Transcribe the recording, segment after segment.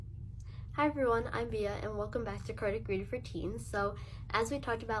Hi everyone, I'm Bia and welcome back to Kardec Reading for Teens. So as we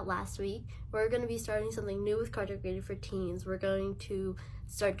talked about last week, we're going to be starting something new with Kardec Reading for Teens. We're going to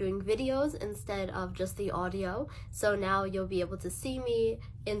start doing videos instead of just the audio. So now you'll be able to see me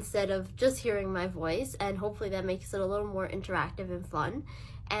instead of just hearing my voice, and hopefully that makes it a little more interactive and fun.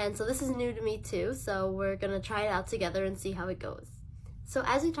 And so this is new to me too, so we're going to try it out together and see how it goes. So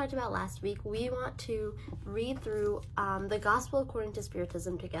as we talked about last week, we want to read through the Gospel according to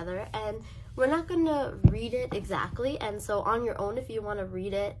Spiritism together, and we're not going to read it exactly, and so on your own, if you want to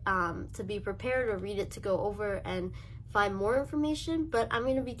read it to be prepared or read it to go over and find more information, but I'm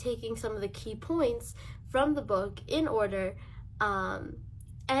going to be taking some of the key points from the book in order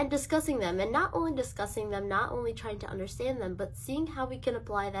and discussing them, and not only discussing them, not only trying to understand them, but seeing how we can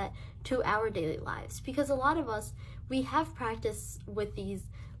apply that to our daily lives, because a lot of us, we have practice with these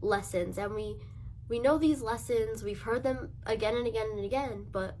lessons, and we know these lessons, we've heard them again and again and again,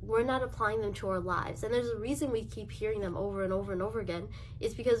 but we're not applying them to our lives. And there's a reason we keep hearing them over and over and over again,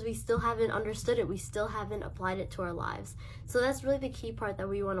 is because we still haven't understood it, we still haven't applied it to our lives. So that's really the key part that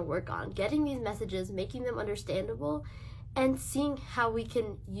we want to work on, getting these messages, making them understandable, and seeing how we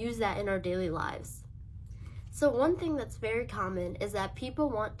can use that in our daily lives. So one thing that's very common is that people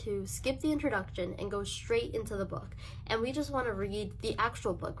want to skip the introduction and go straight into the book. And we just want to read the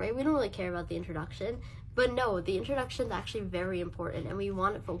actual book, right? We don't really care about the introduction. But no, the introduction is actually very important and we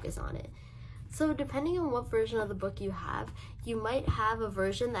want to focus on it. So depending on what version of the book you have, you might have a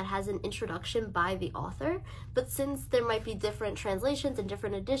version that has an introduction by the author, but since there might be different translations and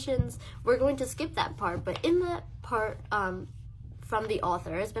different editions, we're going to skip that part. But in that part, from the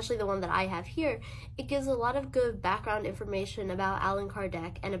author, especially the one that I have here, it gives a lot of good background information about Allan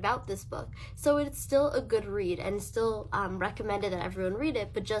Kardec and about this book. So it's still a good read and still recommended that everyone read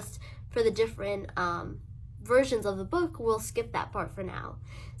it, but just for the different versions of the book, we'll skip that part for now.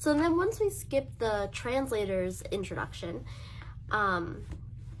 So then once we skip the translator's introduction,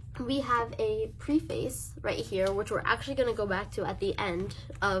 we have a preface right here, which we're actually going to go back to at the end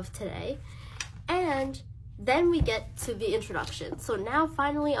of today. And then we get to the introduction. So now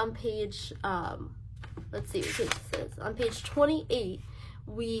finally on page, let's see what it says. On page 28,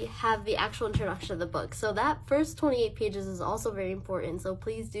 we have the actual introduction of the book. So that first 28 pages is also very important. So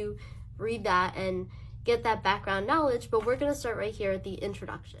please do read that and get that background knowledge, but we're gonna start right here at the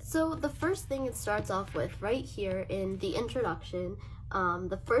introduction. So the first thing it starts off with right here in the introduction,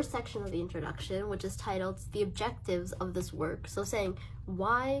 the first section of the introduction, which is titled The Objectives of This Work. So saying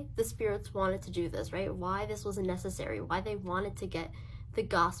why the spirits wanted to do this, right? Why this was necessary, why they wanted to get the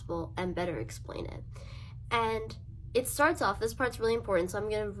gospel and better explain it. And it starts off, this part's really important, so I'm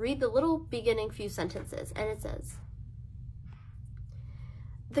going to read the little beginning few sentences, and it says,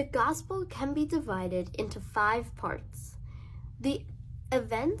 the gospel can be divided into 5 parts: the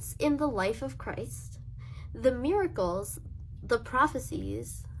events in the life of Christ, the miracles, the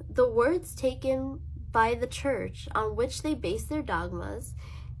prophecies, the words taken by the church on which they base their dogmas,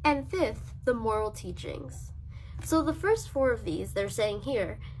 and 5th, the moral teachings. So the first 4 of these, they're saying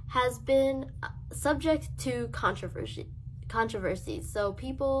here, has been subject to controversies. So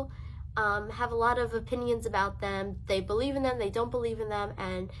people have a lot of opinions about them. They believe in them, they don't believe in them,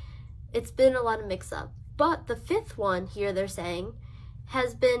 and it's been a lot of mix-up. But the 5th one here, they're saying,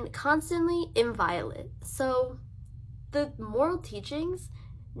 has been constantly inviolate. So the moral teachings,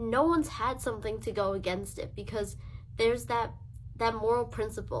 no one's had something to go against it because there's that moral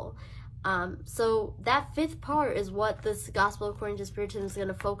principle. So that 5th part is what this Gospel according to Spiritism is going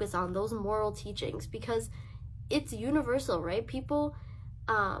to focus on, those moral teachings, because it's universal, right? People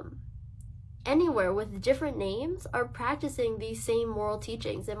anywhere with different names are practicing these same moral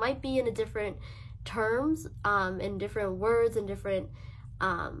teachings. It might be in a different terms, in different words, and different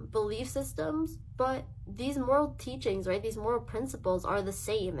belief systems, but these moral teachings, right, these moral principles are the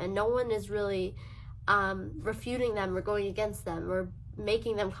same, and no one is really refuting them or going against them or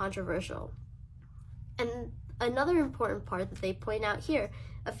making them controversial. And another important part that they point out here,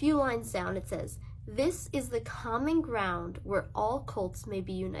 a few lines down, it says, this is the common ground where all cults may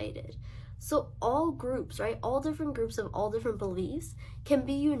be united. So all groups, right, all different groups of all different beliefs can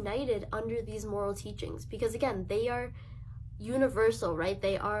be united under these moral teachings, because again, they are universal, right?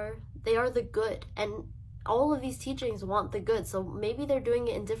 They are the good, and all of these teachings want the good. So maybe they're doing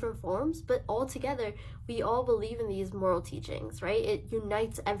it in different forms, but all together we all believe in these moral teachings, right? It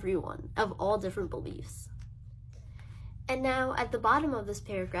unites everyone of all different beliefs. And now at the bottom of this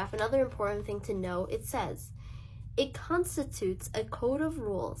paragraph, another important thing to know, it says, it constitutes a code of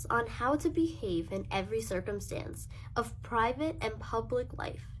rules on how to behave in every circumstance of private and public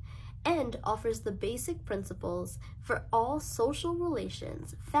life, and offers the basic principles for all social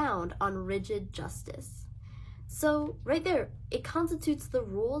relations found on rigid justice. So right there, it constitutes the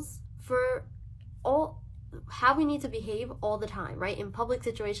rules for all how we need to behave all the time, right? In public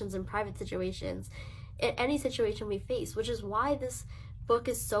situations, in private situations, in any situation we face, which is why this book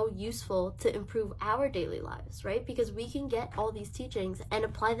is so useful to improve our daily lives, right? Because we can get all these teachings and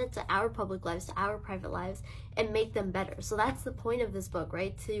apply that to our public lives, to our private lives, and make them better. So that's the point of this book,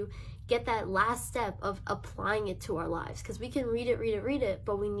 right? To get that last step of applying it to our lives, because we can read it,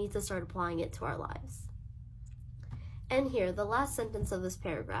 but we need to start applying it to our lives. And here, the last sentence of this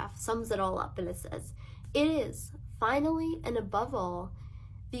paragraph sums it all up, and it says, "It is, finally and above all,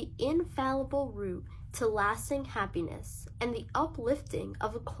 the infallible route to lasting happiness and the uplifting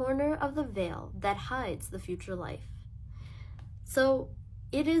of a corner of the veil that hides the future life." So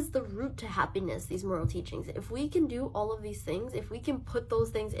it is the route to happiness, these moral teachings. If we can do all of these things, if we can put those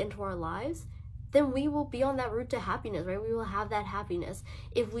things into our lives, then we will be on that route to happiness, right? We will have that happiness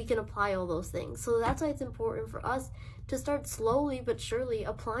if we can apply all those things. So that's why it's important for us to start slowly but surely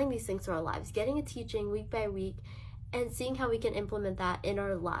applying these things to our lives, getting a teaching week by week, and seeing how we can implement that in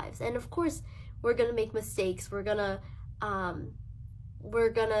our lives. And of course, we're gonna make mistakes. We're gonna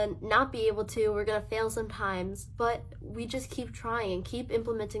not be able to. We're gonna fail sometimes, but we just keep trying and keep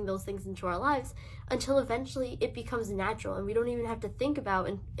implementing those things into our lives until eventually it becomes natural, and we don't even have to think about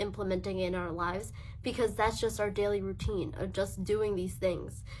implementing it in our lives, because that's just our daily routine of just doing these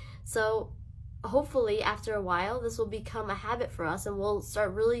things. So hopefully after a while this will become a habit for us, and we'll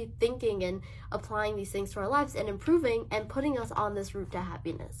start really thinking and applying these things to our lives and improving and putting us on this route to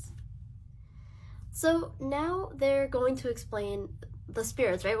happiness. So now they're going to explain the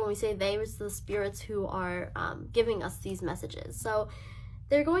spirits, right? When we say they, it's the spirits who are giving us these messages. So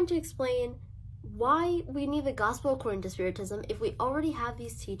they're going to explain why we need the gospel according to Spiritism if we already have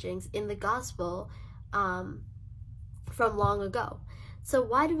these teachings in the gospel from long ago. So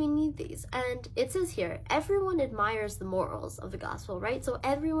why do we need these? And it says here, everyone admires the morals of the gospel, right? So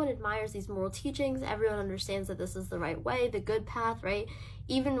everyone admires these moral teachings. Everyone understands that this is the right way, the good path, right?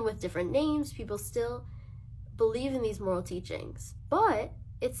 Even with different names, people still believe in these moral teachings. But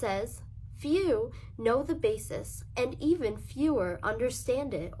it says, few know the basis, and even fewer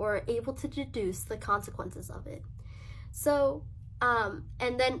understand it or are able to deduce the consequences of it. So, and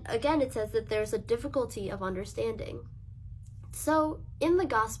then again, it says that there's a difficulty of understanding. So in the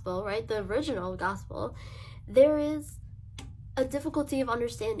gospel, right, the original gospel, there is a difficulty of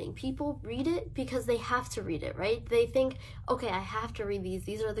understanding. People read it because they have to read it, right? They think, okay, I have to read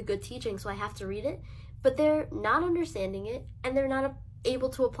these are the good teachings, so I have to read it. But they're not understanding it, and they're not able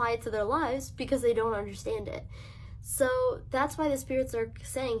to apply it to their lives because they don't understand it. So that's why the spirits are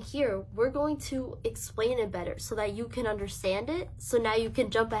saying here, we're going to explain it better so that you can understand it, so now you can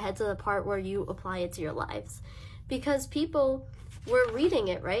jump ahead to the part where you apply it to your lives. Because people were reading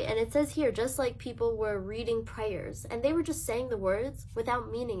it, right? And it says here, just like people were reading prayers, and they were just saying the words without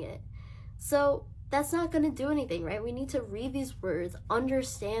meaning it. So that's not going to do anything, right? We need to read these words,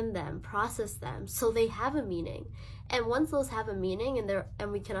 understand them, process them, so they have a meaning. And once those have a meaning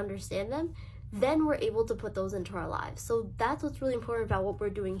and we can understand them, then we're able to put those into our lives. So that's what's really important about what we're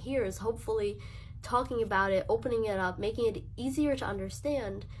doing here, is hopefully talking about it, opening it up, making it easier to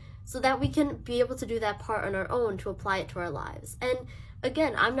understand, so that we can be able to do that part on our own to apply it to our lives. And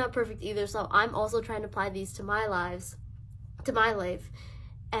again, I'm not perfect either, so I'm also trying to apply these to my life.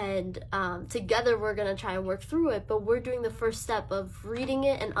 And together we're going to try and work through it, but we're doing the first step of reading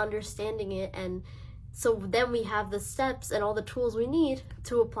it and understanding it, and so then we have the steps and all the tools we need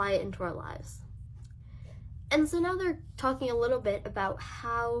to apply it into our lives. And so now they're talking a little bit about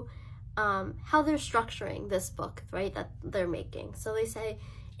how they're structuring this book, right, that they're making. So they say,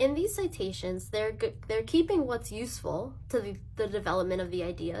 in these citations, they're keeping what's useful to the development of the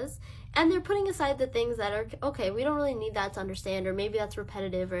ideas, and they're putting aside the things that are, okay, we don't really need that to understand, or maybe that's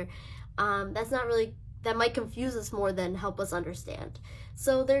repetitive, or that might confuse us more than help us understand.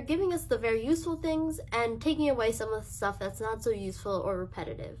 So they're giving us the very useful things and taking away some of the stuff that's not so useful or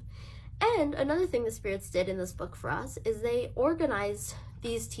repetitive. And another thing the spirits did in this book for us is they organized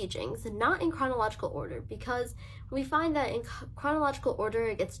these teachings not in chronological order, because we find that in chronological order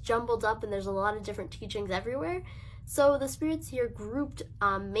it gets jumbled up and there's a lot of different teachings everywhere. So the spirits here grouped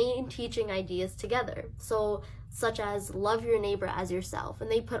main teaching ideas together, so such as love your neighbor as yourself,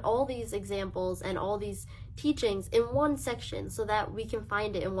 and they put all these examples and all these teachings in one section so that we can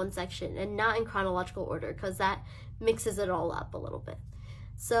find it in one section and not in chronological order, because that mixes it all up a little bit.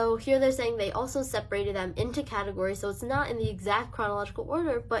 So here they're saying they also separated them into categories, so it's not in the exact chronological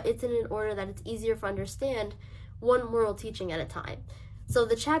order, but it's in an order that it's easier for understand one moral teaching at a time. So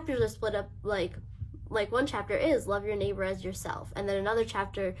the chapters are split up like one chapter is love your neighbor as yourself, and then another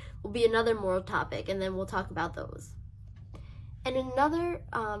chapter will be another moral topic, and then we'll talk about those. And another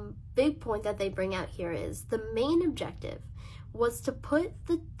big point that they bring out here is the main objective was to put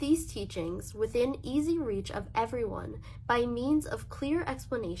these teachings within easy reach of everyone by means of clear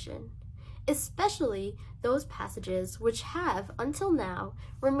explanation, especially those passages which have, until now,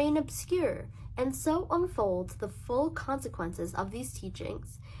 remained obscure, and so unfold the full consequences of these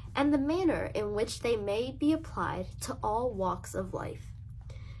teachings and the manner in which they may be applied to all walks of life.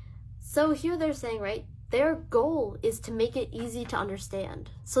 So here they're saying, right, their goal is to make it easy to understand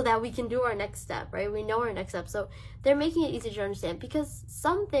so that we can do our next step, right? We know our next step. So they're making it easy to understand, because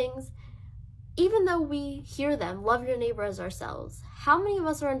some things, even though we hear them, love your neighbor as ourselves, how many of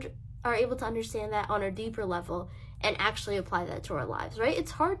us are able to understand that on a deeper level and actually apply that to our lives, right?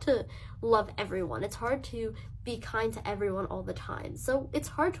 It's hard to love everyone. It's hard to be kind to everyone all the time. So it's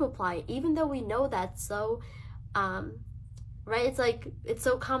hard to apply it, even though we know that so, right? It's like, it's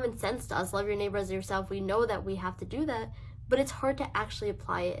so common sense to us, love your neighbor as yourself. We know that we have to do that, but it's hard to actually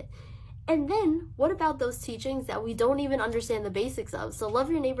apply it. And then what about those teachings that we don't even understand the basics of? So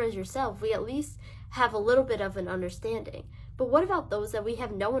love your neighbor as yourself, we at least have a little bit of an understanding. But what about those that we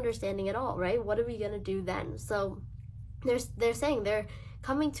have no understanding at all, right? What are we going to do then? So they're saying they're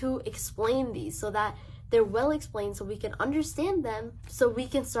coming to explain these so that they're well explained so we can understand them, so we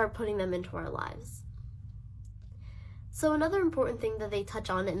can start putting them into our lives. So another important thing that they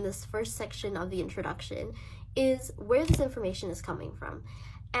touch on in this first section of the introduction is where this information is coming from.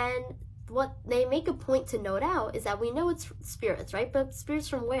 And what they make a point to note out is that we know it's spirits, right? But spirits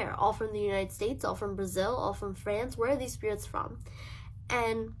from where? All from the United States, all from Brazil, all from France. Where are these spirits from?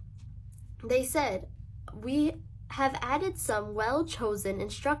 And they said, we have added some well-chosen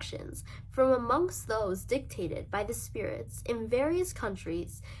instructions from amongst those dictated by the spirits in various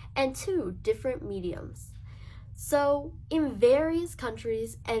countries and to different mediums. So in various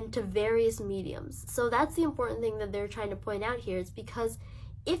countries and to various mediums. So that's the important thing that they're trying to point out here, is because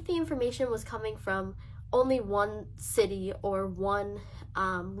if the information was coming from only one city or one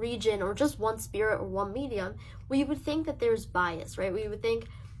region or just one spirit or one medium, we would think that there's bias, right? We would think,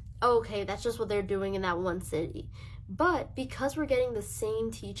 oh, okay, that's just what they're doing in that one city. But because we're getting the same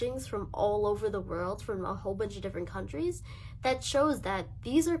teachings from all over the world, from a whole bunch of different countries, that shows that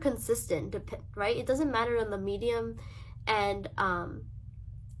these are consistent, right? It doesn't matter on the medium and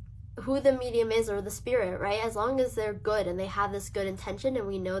who the medium is or the spirit, right? As long as they're good and they have this good intention and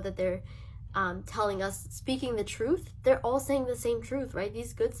we know that they're telling us, speaking the truth, they're all saying the same truth, right?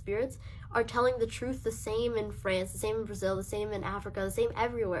 These good spirits are telling the truth, the same in France, the same in Brazil, the same in Africa, the same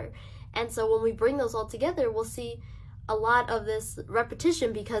everywhere. And so when we bring those all together, we'll see a lot of this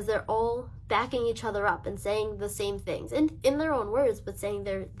repetition, because they're all backing each other up and saying the same things in their own words, but saying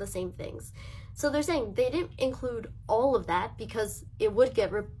they're the same things. So they're saying they didn't include all of that because it would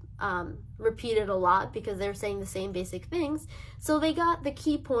get repeated a lot, because they're saying the same basic things. So they got the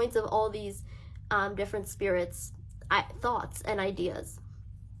key points of all these different spirits' thoughts and ideas.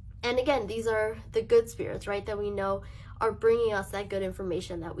 And again, these are the good spirits, right, that we know are bringing us that good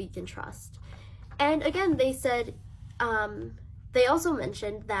information that we can trust. And again, they said, they also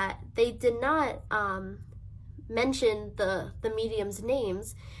mentioned that they did not mention the medium's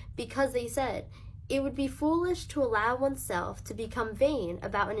names, because they said it would be foolish to allow oneself to become vain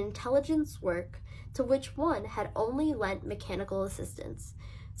about an intelligence work to which one had only lent mechanical assistance.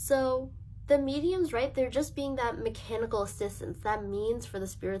 So the mediums, right, they're just being that mechanical assistance, that means for the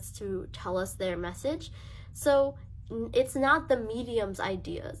spirits to tell us their message. So it's not the medium's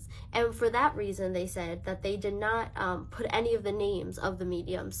ideas. And for that reason, they said that they did not put any of the names of the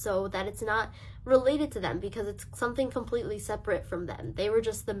mediums, so that it's not related to them, because it's something completely separate from them. They were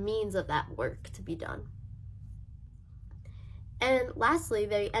just the means of that work to be done. And lastly,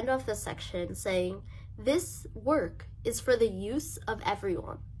 they end off this section saying, this work is for the use of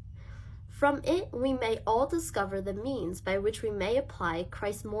everyone. From it, we may all discover the means by which we may apply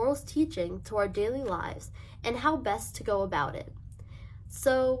Christ's morals teaching to our daily lives and how best to go about it.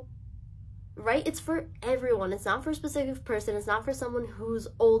 So, right, it's for everyone. It's not for a specific person. It's not for someone who's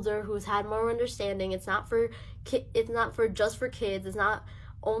older, who's had more understanding. It's not for just for kids. It's not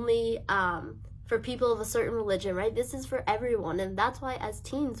only for people of a certain religion, right? This is for everyone, and that's why as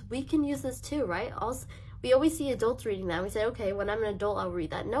teens we can use this too, right? Also, we always see adults reading that. We say, okay, when I'm an adult, I'll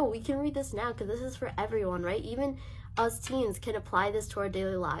read that. No, we can read this now, because this is for everyone, right? Even us teens can apply this to our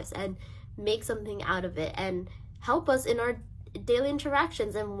daily lives and make something out of it and help us in our daily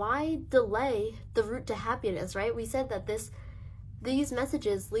interactions. And why delay the route to happiness, right? We said that this these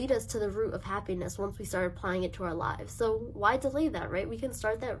messages lead us to the root of happiness once we start applying it to our lives. So why delay that, right? We can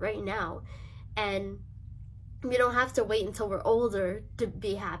start that right now, and we don't have to wait until we're older to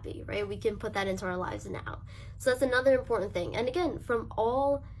be happy, right? We can put that into our lives now. So that's another important thing. And again, from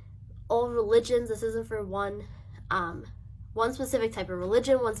all religions, this isn't for one specific type of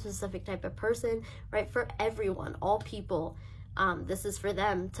religion, one specific type of person, right? For everyone, all people, this is for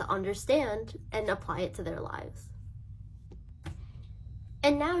them to understand and apply it to their lives.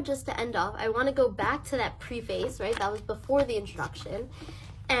 And now, just to end off, I want to go back to that preface, right? That was before the introduction.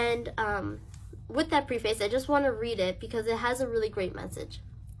 And with that preface, I just want to read it because it has a really great message.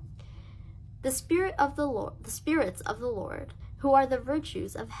 The spirits of the Lord, who are the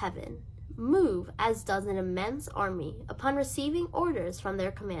virtues of heaven, move as does an immense army upon receiving orders from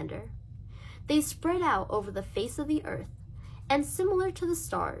their commander. They spread out over the face of the earth, and similar to the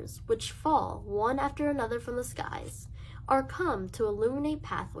stars, which fall one after another from the skies, are come to illuminate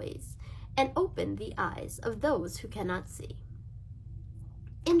pathways and open the eyes of those who cannot see.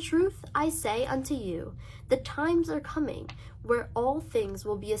 In truth, I say unto you, the times are coming where all things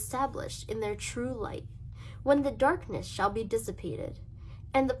will be established in their true light, when the darkness shall be dissipated,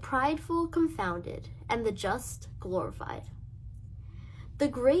 and the prideful confounded, and the just glorified. The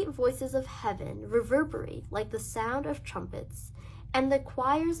great voices of heaven reverberate like the sound of trumpets, and the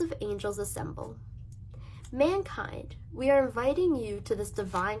choirs of angels assemble. Mankind, we are inviting you to this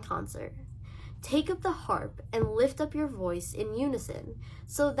divine concert. Take up the harp and lift up your voice in unison,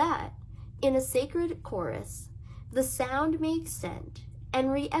 so that, in a sacred chorus, the sound may extend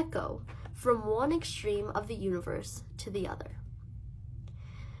and re-echo from one extreme of the universe to the other.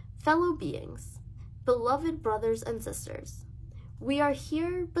 Fellow beings, beloved brothers and sisters, we are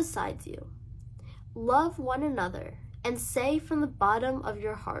here beside you. Love one another and say from the bottom of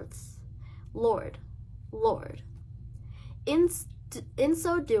your hearts, Lord, Lord. In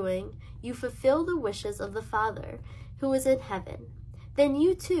so doing, you fulfill the wishes of the Father who is in heaven. Then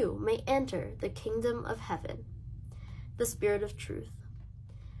you too may enter the kingdom of heaven, the Spirit of Truth.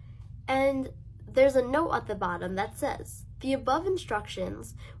 And there's a note at the bottom that says, the above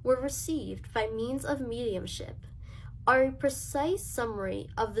instructions were received by means of mediumship, are a precise summary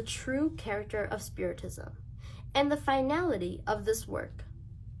of the true character of Spiritism and the finality of this work.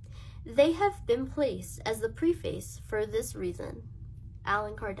 They have been placed as the preface for this reason.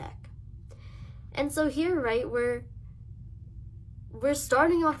 Allan Kardec. And so here, right, we're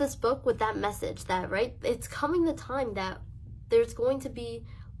starting off this book with that message that, right, it's coming the time that there's going to be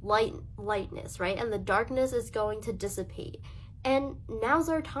lightness, right, and the darkness is going to dissipate. And now's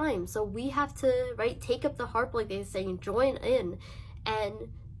our time, so we have to, right, take up the harp, like they say, and join in, and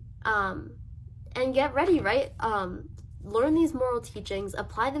get ready, right? Learn these moral teachings,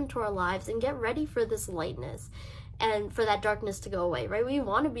 apply them to our lives, and get ready for this lightness and for that darkness to go away, right? We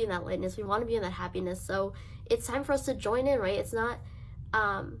want to be in that lightness, we want to be in that happiness, so it's time for us to join in, right? It's not,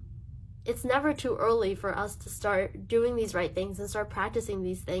 it's never too early for us to start doing these right things and start practicing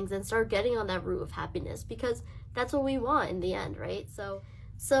these things and start getting on that route of happiness, because that's what we want in the end, right? So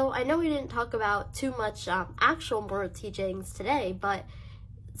I know we didn't talk about too much actual moral teachings today, but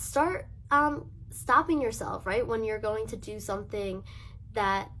start stopping yourself, right, when you're going to do something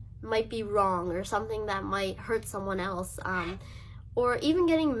that might be wrong or something that might hurt someone else, or even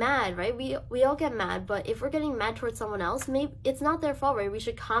getting mad, right? We all get mad, but if we're getting mad towards someone else, maybe it's not their fault, right? We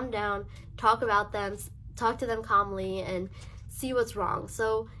should calm down, talk about them, talk to them calmly, and see what's wrong.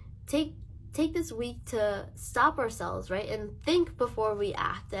 So take this week to stop ourselves, right, and think before we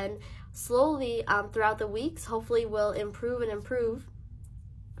act, and slowly throughout the weeks, hopefully we'll improve,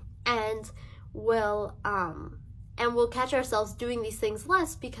 and we'll catch ourselves doing these things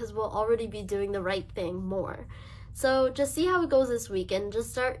less, because we'll already be doing the right thing more. So just see how it goes this week, and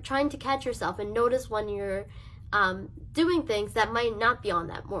just start trying to catch yourself and notice when you're doing things that might not be on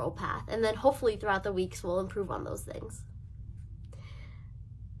that moral path, and then hopefully throughout the weeks we'll improve on those things.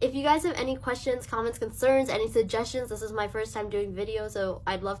 If you guys have any questions, comments, concerns, any suggestions, this is my first time doing videos, so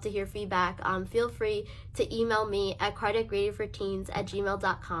I'd love to hear feedback. Feel free to email me at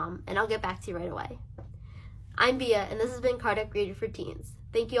kardecrated4teens@gmail.com, and I'll get back to you right away. I'm Bia, and this has been Kardec Graded for Teens.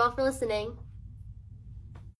 Thank you all for listening.